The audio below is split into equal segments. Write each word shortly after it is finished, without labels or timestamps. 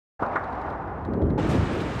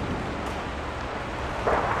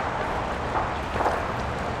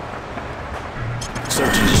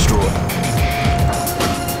Search and destroy.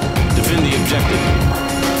 Defend the objective.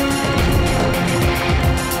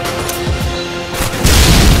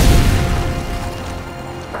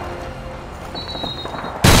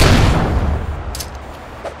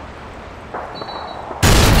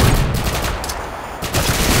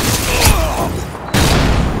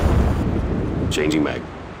 Changing mag.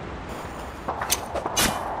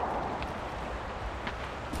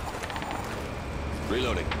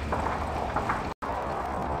 Reloading.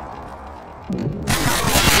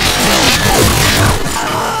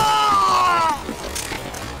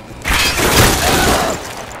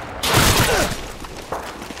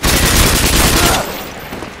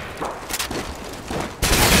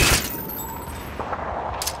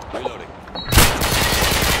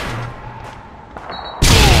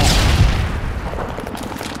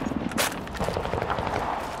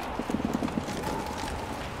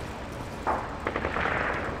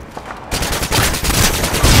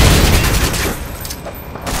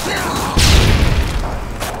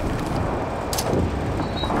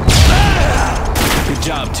 Good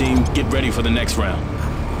job, team. Get ready for the next round.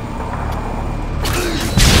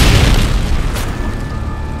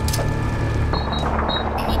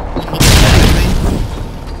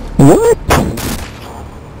 What?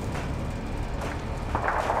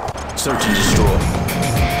 Search and destroy.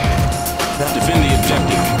 Defend the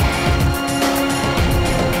objective.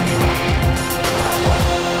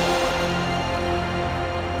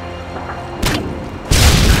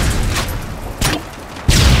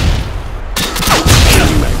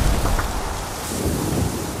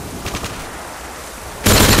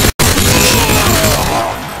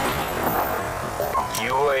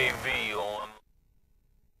 UAV on.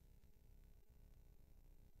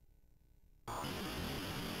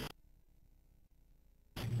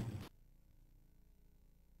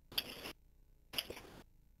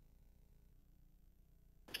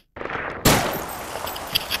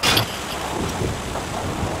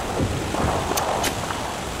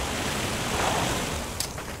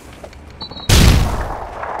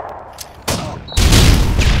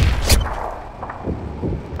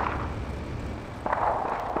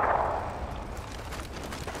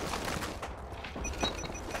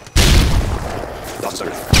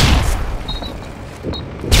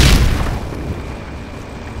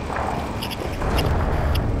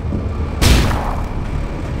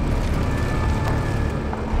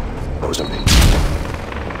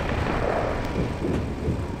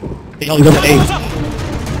 They only go to 8.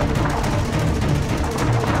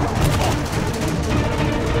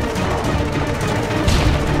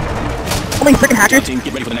 How many freaking hackers? Team,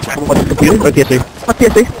 get ready for the next round. What's the computer or PS3? What's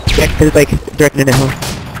PS3? Yeah, because it's like directing it at home.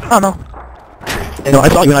 I don't know. I know, I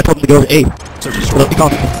saw you and I told him to go to 8. Search and So destroy. he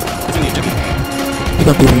called me. Defend the objective. He's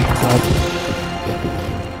on TV.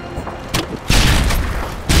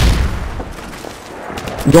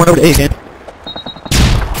 I'm going over to 8 again.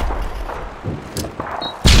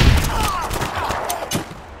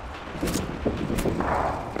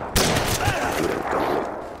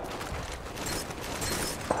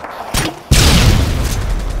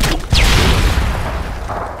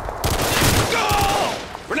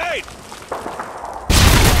 Grenade!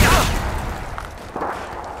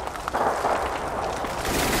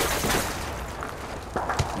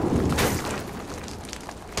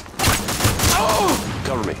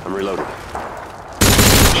 Cover me, I'm reloading.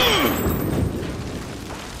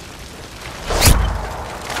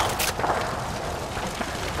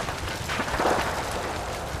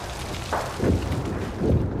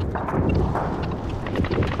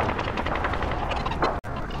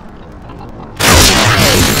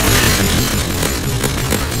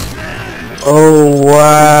 Oh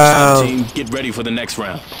wow! Team, get ready for the next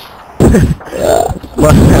round.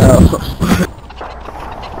 Wow!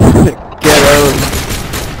 Get owned!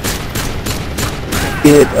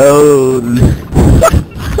 Get owned!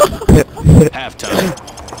 Halftime.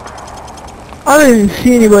 I didn't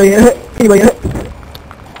see anybody yet.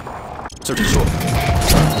 Search and destroy.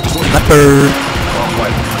 Sniper! Wrong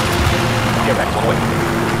way. Get back one way.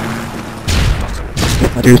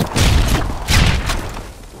 My dude.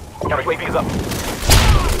 Counter UAV is up.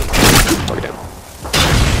 Target down.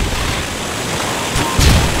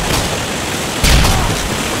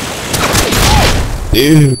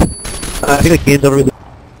 Dude. I think the game's over.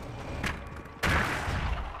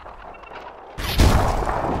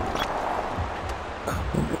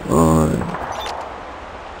 Come on.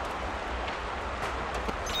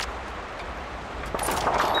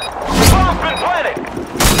 Bomb's been planted.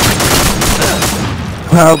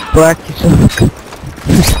 Wow, black is so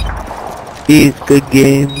Jeez, good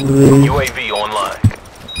game, boys. UAV online.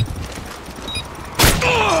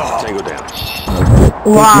 Tango down.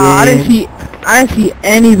 Wow, I didn't see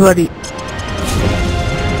anybody.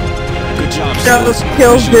 Good job, That was Silas.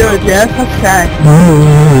 kill Mission zero accomplished. death. That's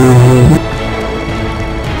sad.